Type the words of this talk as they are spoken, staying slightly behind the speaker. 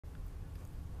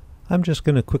I'm just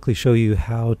going to quickly show you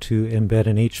how to embed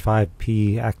an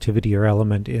H5P activity or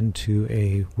element into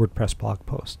a WordPress blog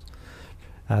post.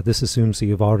 This assumes that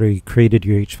you've already created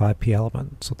your H5P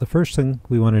element. So the first thing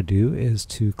we want to do is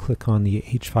to click on the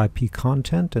H5P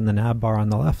content in the nav bar on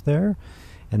the left there,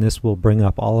 and this will bring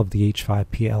up all of the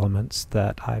H5P elements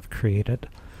that I've created.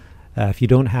 If you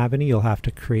don't have any, you'll have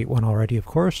to create one already, of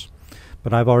course.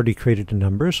 But I've already created a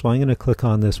number, so I'm going to click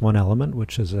on this one element,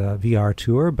 which is a VR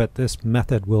tour, but this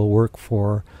method will work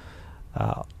for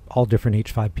all different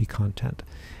H5P content.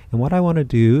 And what I want to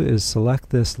do is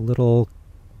select this little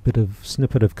bit of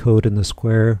snippet of code in the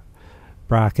square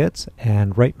brackets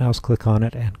and right mouse click on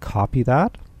it and copy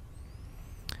that.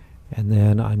 And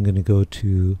then I'm going to go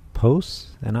to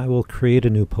posts, and I will create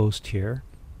a new post here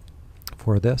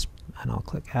for this, and I'll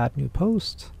click add new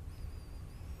post.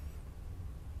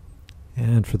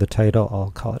 And for the title,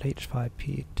 I'll call it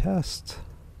H5P test.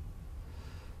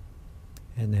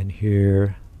 And then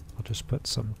here, I'll just put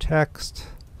some text.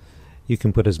 You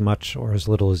can put as much or as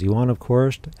little as you want, of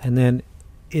course. And then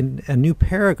in a new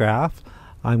paragraph,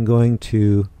 I'm going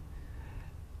to,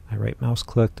 I right mouse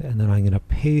clicked, and then I'm going to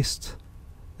paste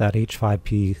that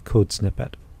H5P code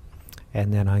snippet.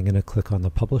 And then I'm going to click on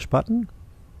the publish button,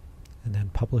 and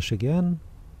then publish again.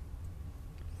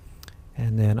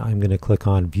 And then I'm going to click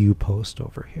on View Post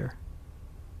over here.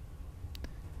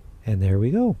 And there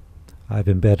we go. I've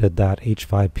embedded that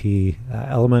H5P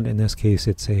element. In this case,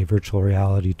 it's a virtual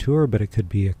reality tour, but it could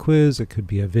be a quiz, it could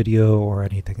be a video, or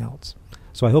anything else.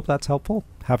 So I hope that's helpful.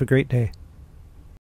 Have a great day.